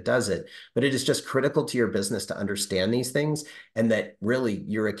company that does it. But it is just critical to your business to understand these things, and that really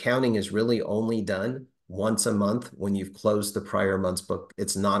your accounting is really only done once a month when you've closed the prior month's book.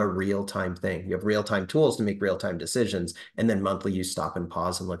 It's not a real-time thing. You have real-time tools to make real-time decisions, and then monthly you stop and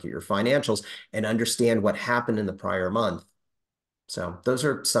pause and look at your financials and understand what happened in the prior month. So those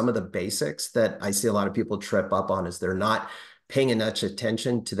are some of the basics that I see a lot of people trip up on, is they're not paying enough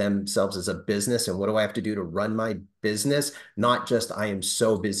attention to themselves as a business and what do I have to do to run my business, not just I am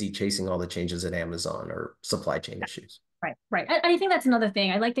so busy chasing all the changes at Amazon or supply chain issues. Right, right. I think that's another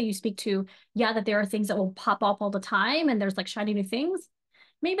thing. I like that you speak to, yeah, that there are things that will pop up all the time and there's like shiny new things.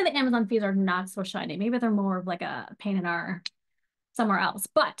 Maybe the Amazon fees are not so shiny. Maybe they're more of like a pain in our somewhere else.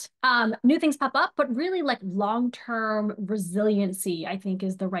 But new things pop up, but really like long-term resiliency, I think,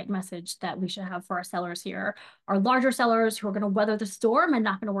 is the right message that we should have for our sellers here. Our larger sellers who are going to weather the storm and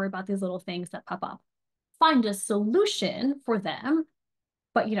not going to worry about these little things that pop up. Find a solution for them,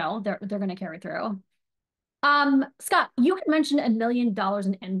 but you know, they're going to carry through. Scott, you had mentioned $1 million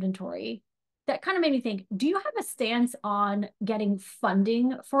in inventory. That kind of made me think, do you have a stance on getting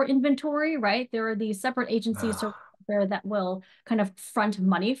funding for inventory, right? There are these separate agencies there that will kind of front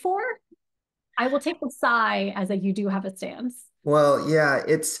money for. I will take the sigh as that you do have a stance. Well, yeah,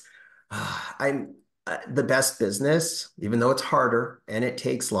 it's, I'm the best business, even though it's harder and it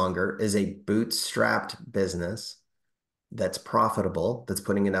takes longer, is a bootstrapped business that's profitable, that's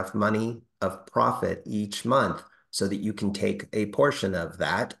putting enough money of profit each month so that you can take a portion of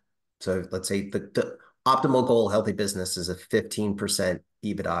that. So let's say the optimal goal healthy business is a 15%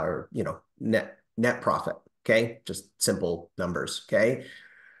 EBITDA, or, you know, net profit. Okay. Just simple numbers. Okay.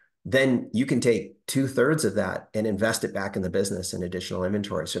 Then you can take 2/3 of that and invest it back in the business in additional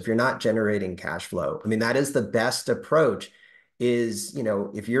inventory. So if you're not generating cash flow, I mean, that is the best approach. Is, you know,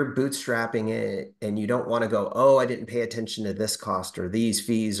 if you're bootstrapping it and you don't want to go, oh, I didn't pay attention to this cost or these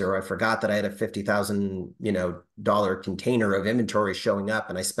fees, or I forgot that I had a $50,000, you know, container of inventory showing up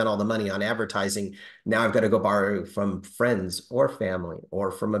and I spent all the money on advertising. Now I've got to go borrow from friends or family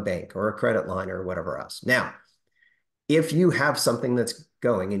or from a bank or a credit line or whatever else. Now, if you have something that's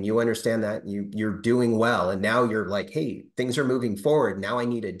going and you understand that you're doing well, and now you're like, hey, things are moving forward. Now I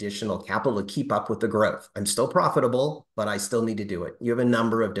need additional capital to keep up with the growth. I'm still profitable, but I still need to do it. You have a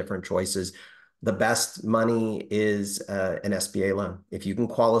number of different choices. The best money is an SBA loan. If you can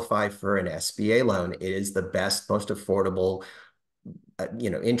qualify for an SBA loan, it is the best, most affordable, you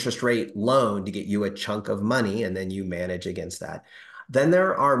know, interest rate loan to get you a chunk of money, and then you manage against that. Then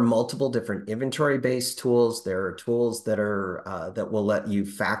there are multiple different inventory-based tools. There are tools that are that will let you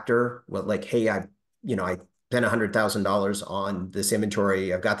factor, well, like, hey, I spent $100,000 on this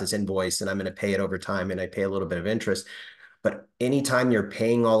inventory. I've got this invoice, and I'm going to pay it over time, and I pay a little bit of interest. But anytime you're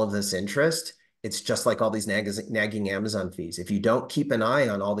paying all of this interest, it's just like all these nagging Amazon fees. If you don't keep an eye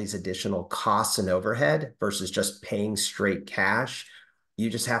on all these additional costs and overhead versus just paying straight cash, you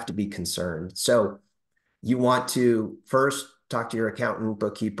just have to be concerned. So you want to first talk to your accountant,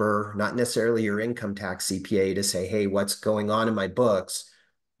 bookkeeper, not necessarily your income tax CPA, to say, hey, what's going on in my books?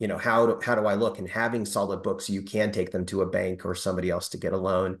 You know, how do I look? And having solid books, you can take them to a bank or somebody else to get a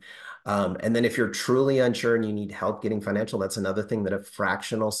loan. And then if you're truly unsure and you need help getting financial, that's another thing that a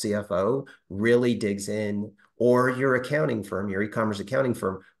fractional CFO really digs in, or your accounting firm, your e-commerce accounting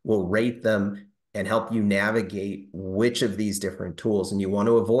firm, will rate them and help you navigate which of these different tools. And you want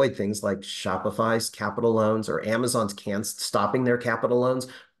to avoid things like Shopify's capital loans or Amazon's stopping their capital loans.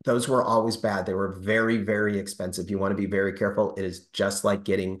 Those were always bad. They were very, very expensive. You want to be very careful. It is just like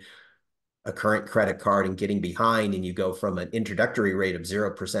getting a current credit card and getting behind, and you go from an introductory rate of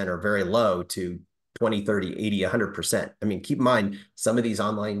 0% or very low to 20, 30, 80, 100%. I mean, keep in mind, some of these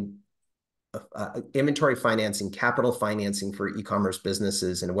online inventory financing, capital financing for e-commerce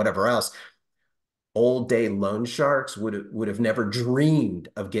businesses and whatever else, old day loan sharks would have never dreamed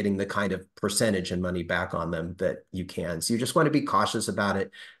of getting the kind of percentage and money back on them that you can. So you just want to be cautious about it.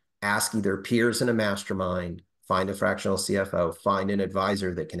 Ask either peers in a mastermind, find a fractional CFO, find an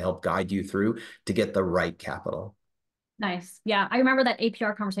advisor that can help guide you through to get the right capital. Nice. Yeah, I remember that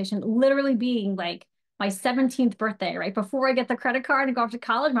APR conversation literally being like my 17th birthday, right? Before I get the credit card and go off to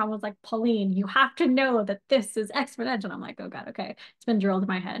college, mom was like, Pauline, you have to know that this is exponential. I'm like, oh God, okay. It's been drilled in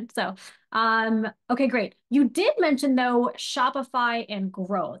my head. So, okay, great. You did mention though, Shopify and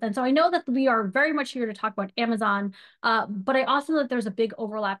growth. And so I know that we are very much here to talk about Amazon, but I also know that there's a big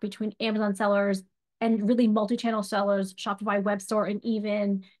overlap between Amazon sellers and really multi-channel sellers, Shopify web store, and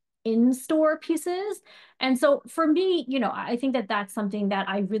even in-store pieces. And so for me, you know, I think that that's something that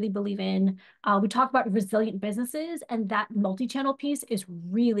I really believe in. We talk about resilient businesses, and that multi-channel piece is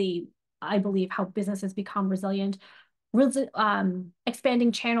really, I believe, how businesses become resilient.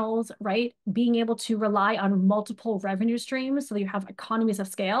 Expanding channels, right? Being able to rely on multiple revenue streams so that you have economies of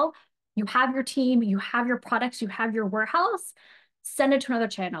scale. You have your team, you have your products, you have your warehouse. Send it to another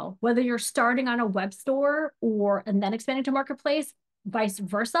channel, whether you're starting on a web store and then expanding to marketplace, vice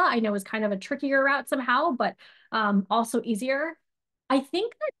versa. I know is kind of a trickier route somehow, but also easier. I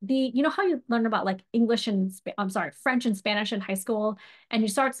think that you know how you learn about like English and, French and Spanish in high school, and you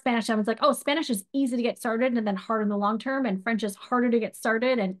start Spanish, and it's like, oh, Spanish is easy to get started and then hard in the long term, and French is harder to get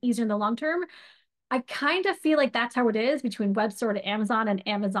started and easier in the long term. I kind of feel like that's how it is between web store to Amazon and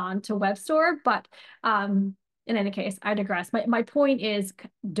Amazon to web store, but in any case, I digress. My point is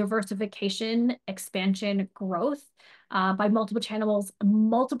diversification, expansion, growth by multiple channels,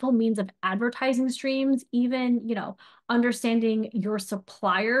 multiple means of advertising streams, even, you know, understanding your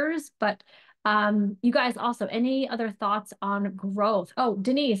suppliers. But you guys also, any other thoughts on growth? Oh,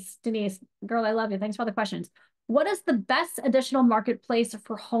 Denise, girl, I love you. Thanks for all the questions. What is the best additional marketplace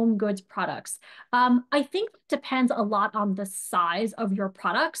for home goods products? I think it depends a lot on the size of your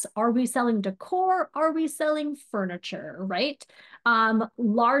products. Are we selling decor? Are we selling furniture, right?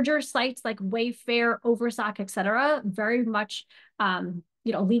 Larger sites like Wayfair, Overstock, etc., very much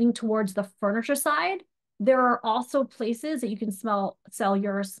you know, leaning towards the furniture side. There are also places that you can sell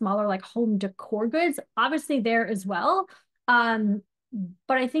your smaller like home decor goods, obviously there as well. But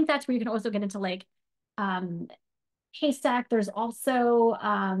I think that's where you can also get into like Haystack. There's also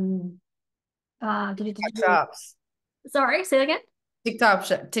shops. Sorry, say it again.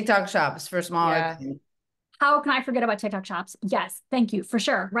 TikTok shops for smaller. Yeah. How can I forget about TikTok shops? Yes, thank you for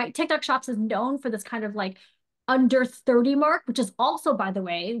sure. Right, TikTok shops is known for this kind of like under 30 mark, which is also, by the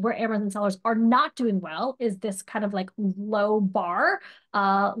way, where Amazon sellers are not doing well, is this kind of like low bar,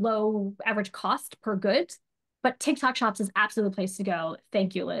 low average cost per good. But TikTok shops is absolutely the place to go.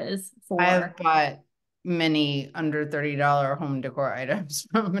 Thank you, Liz. I've bought many under $30 home decor items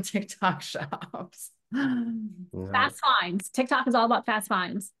from TikTok shops. Fast finds. TikTok is all about fast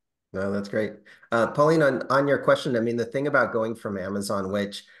finds. No, that's great. Pauline, on your question, I mean, the thing about going from Amazon,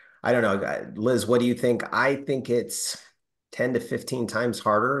 which I don't know, Liz, what do you think? I think it's 10 to 15 times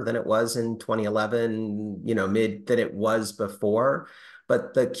harder than it was in 2011, you know, than it was before.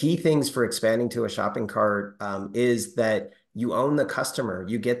 But the key things for expanding to a shopping cart is that you own the customer.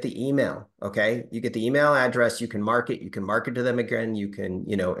 You get the email, okay? You get the email address. You can market to them again. You can,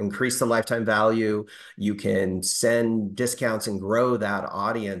 you know, increase the lifetime value. You can send discounts and grow that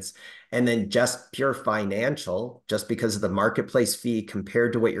audience. And then just pure financial, just because of the marketplace fee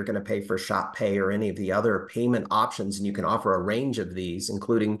compared to what you're going to pay for Shop Pay or any of the other payment options. And you can offer a range of these,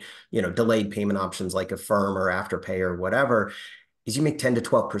 including, you know, delayed payment options like Affirm or Afterpay or whatever, is you make 10 to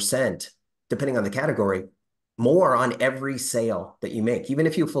 12%, depending on the category, more on every sale that you make. Even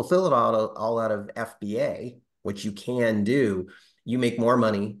if you fulfill it all out of FBA, which you can do, you make more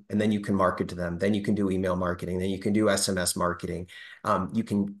money, and then you can market to them. Then you can do email marketing. Then you can do SMS marketing. You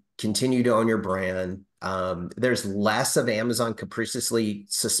can continue to own your brand. There's less of Amazon capriciously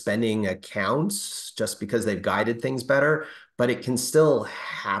suspending accounts just because they've guided things better, but it can still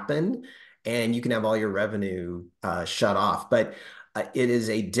happen, and you can have all your revenue shut off. But it is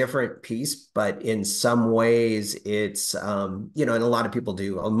a different piece, but in some ways it's, you know, and a lot of people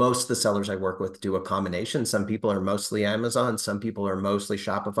do. Most of the sellers I work with do a combination. Some people are mostly Amazon. Some people are mostly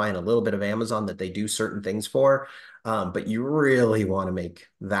Shopify and a little bit of Amazon that they do certain things for. But you really want to make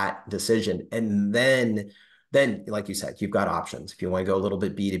that decision. And then, like you said, you've got options. If you want to go a little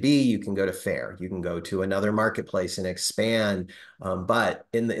bit B2B, you can go to Faire. You can go to another marketplace and expand. But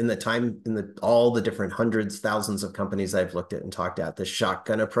in all the different hundreds, thousands of companies I've looked at and talked at, the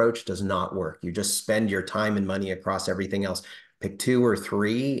shotgun approach does not work. You just spend your time and money across everything else. Pick 2 or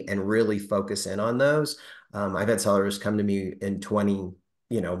 3 and really focus in on those. I've had sellers come to me in 20,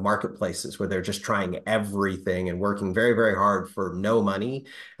 you know, marketplaces where they're just trying everything and working very, very hard for no money.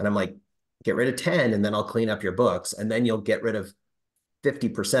 And I'm like, get rid of 10 and then I'll clean up your books. And then you'll get rid of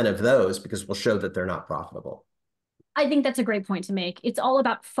 50% of those because we'll show that they're not profitable. I think that's a great point to make. It's all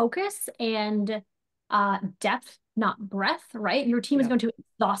about focus and depth, not breadth, right? Your team is going to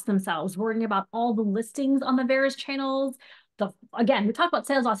exhaust themselves worrying about all the listings on the various channels. Again, we talked about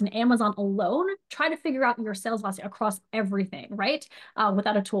sales velocity in Amazon alone. Try to figure out your sales velocity across everything, right?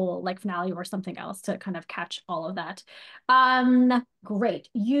 Without a tool like Finale or something else to kind of catch all of that. Great.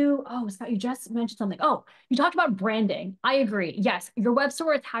 Scott, you just mentioned something. Oh, you talked about branding. I agree. Yes, your web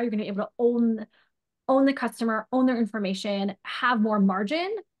store is how you're going to be able to own the customer, own their information, have more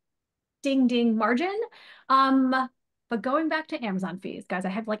margin. Ding, ding, margin. But going back to Amazon fees, guys, I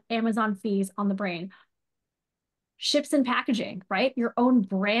have like Amazon fees on the brain. Ships and packaging, right? Your own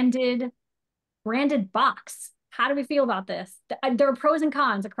branded box. How do we feel about this? There are pros and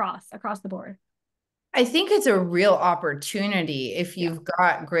cons across the board. I think it's a real opportunity if you've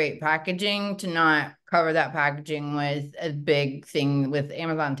got great packaging to not cover that packaging with a big thing with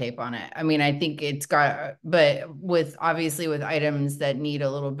Amazon tape on it. I mean, I think it's got, but obviously with items that need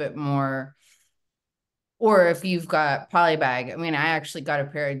a little bit more, or if you've got polybag. I mean, I actually got a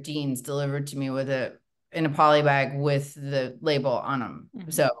pair of jeans delivered to me in a polybag with the label on them.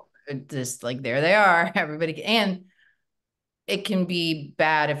 Mm-hmm. So just like, there they are, everybody. And it can be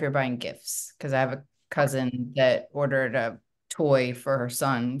bad if you're buying gifts, because I have a cousin that ordered a toy for her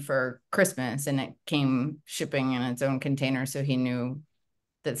son for Christmas, and it came shipping in its own container. So he knew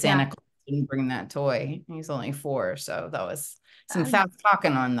that Santa Claus didn't bring that toy. He's only 4. So that was some fast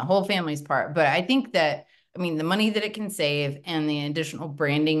talking on the whole family's part. But I think that, I mean, the money that it can save and the additional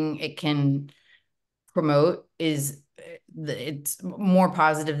branding it can promote it's more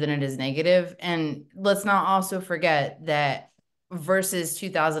positive than it is negative. And let's not also forget that versus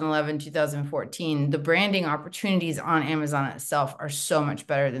 2011, 2014, the branding opportunities on Amazon itself are so much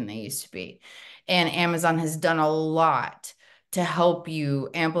better than they used to be. And Amazon has done a lot to help you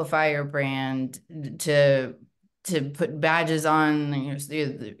amplify your brand, to put badges on,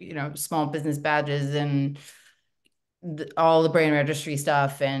 small business badges and all the brand registry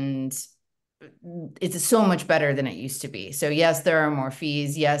stuff. And it's so much better than it used to be. So yes, there are more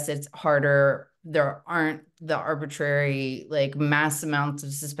fees. Yes, it's harder. There aren't the arbitrary, like, mass amounts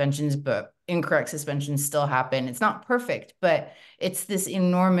of suspensions, but incorrect suspensions still happen. It's not perfect, but it's this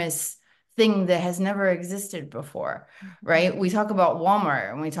enormous thing that has never existed before, right? We talk about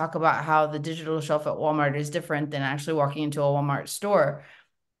Walmart, and we talk about how the digital shelf at Walmart is different than actually walking into a Walmart store.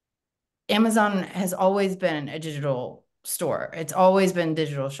 Amazon has always been a digital store. It's always been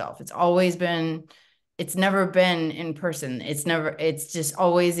digital shelf. It's never been in person. It's just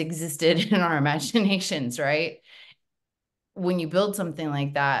always existed in our imaginations, right? When you build something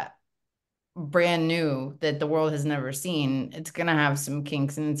like that, brand new, that the world has never seen, it's going to have some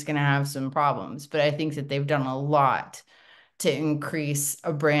kinks and it's going to have some problems. But I think that they've done a lot to increase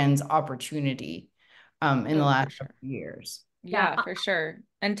a brand's opportunity in the last couple of years. Yeah, for sure.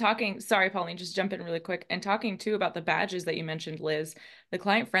 And sorry, Pauline, just jump in really quick. And talking too about the badges that you mentioned, Liz, the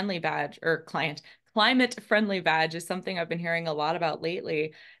climate-friendly badge is something I've been hearing a lot about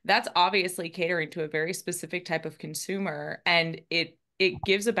lately. That's obviously catering to a very specific type of consumer. And it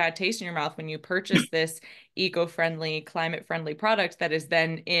gives a bad taste in your mouth when you purchase this eco-friendly, climate-friendly product that is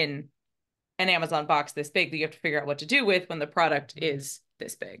then in an Amazon box this big that you have to figure out what to do with when the product is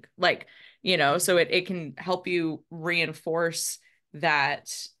this big. Like, so it can help you reinforce that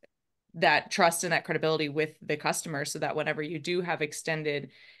trust and that credibility with the customer, so that whenever you do have extended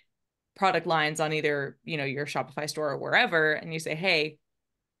product lines on either, your Shopify store or wherever, and you say, hey,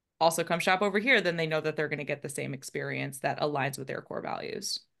 also come shop over here, then they know that they're going to get the same experience that aligns with their core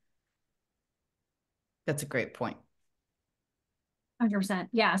values. That's a great point. 100%.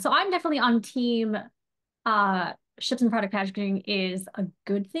 Yeah. So I'm definitely on team ships and product packaging is a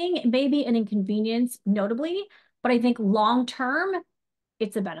good thing. It may be an inconvenience, notably, but I think long term,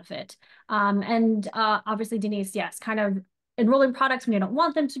 it's a benefit. And obviously, Denise, yes, kind of enrolling products when you don't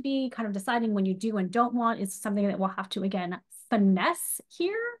want them to be, kind of deciding when you do and don't want is something that we'll have to, again, finesse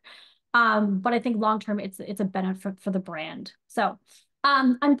here. But I think long term, it's a benefit for the brand. So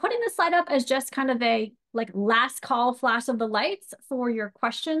I'm putting this slide up as just kind of a last call flash of the lights for your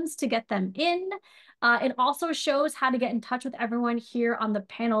questions to get them in. It also shows how to get in touch with everyone here on the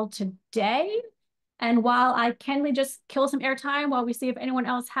panel today. And while I can just kill some airtime while we see if anyone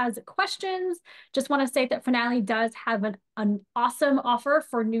else has questions, just want to say that Finale does have an awesome offer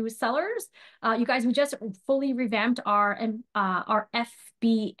for new sellers. You guys, we just fully revamped our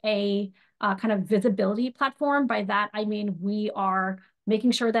FBA kind of visibility platform. By that, I mean we are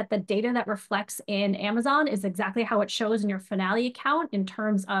making sure that the data that reflects in Amazon is exactly how it shows in your Finale account in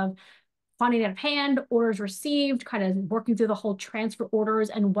terms of funding at hand, orders received, kind of working through the whole transfer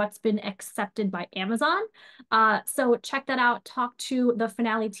orders and what's been accepted by Amazon. So check that out, talk to the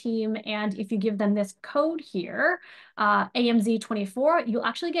Finale team, and if you give them this code here, AMZ24, you'll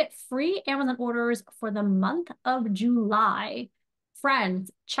actually get free Amazon orders for the month of July. Friends,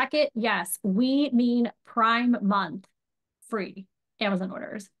 check it. Yes, we mean Prime month, free Amazon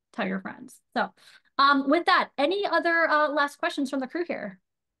orders. Tell your friends. So with that, any other last questions from the crew here?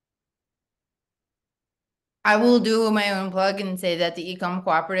 I will do my own plug and say that the Ecom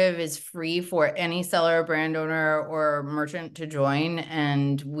Cooperative is free for any seller, brand owner, or merchant to join,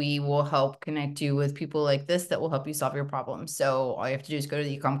 and we will help connect you with people like this that will help you solve your problems. So all you have to do is go to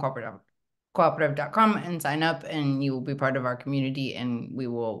the ecomcooperative.com and sign up, and you will be part of our community, and we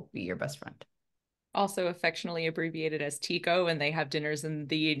will be your best friend. Also affectionately abbreviated as TICO, and they have dinners in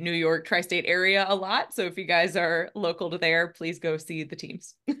the New York tri-state area a lot. So if you guys are local to there, please go see the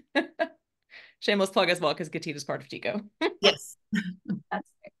teams. Shameless plug as well, because Getita's part of TICO. Yes. That's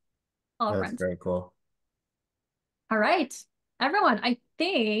great. All That's friends. very cool. All right, everyone, I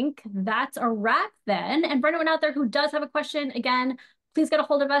think that's a wrap then. And for anyone out there who does have a question, again, please get a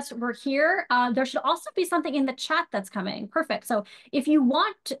hold of us. We're here. There should also be something in the chat that's coming. Perfect. So if you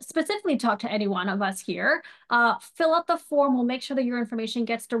want to specifically talk to any one of us here, fill out the form. We'll make sure that your information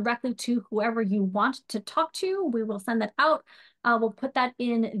gets directly to whoever you want to talk to. We will send that out. We'll put that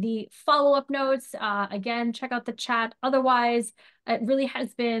in the follow-up notes. Again, check out the chat. Otherwise, it really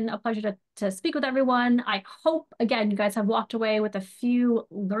has been a pleasure to speak with everyone. I hope, again, you guys have walked away with a few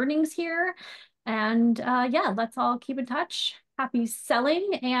learnings here. And yeah, let's all keep in touch. Happy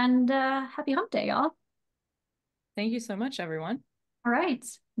selling and happy hump day, y'all. Thank you so much, everyone. All right.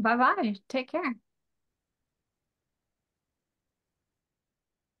 Bye-bye. Take care.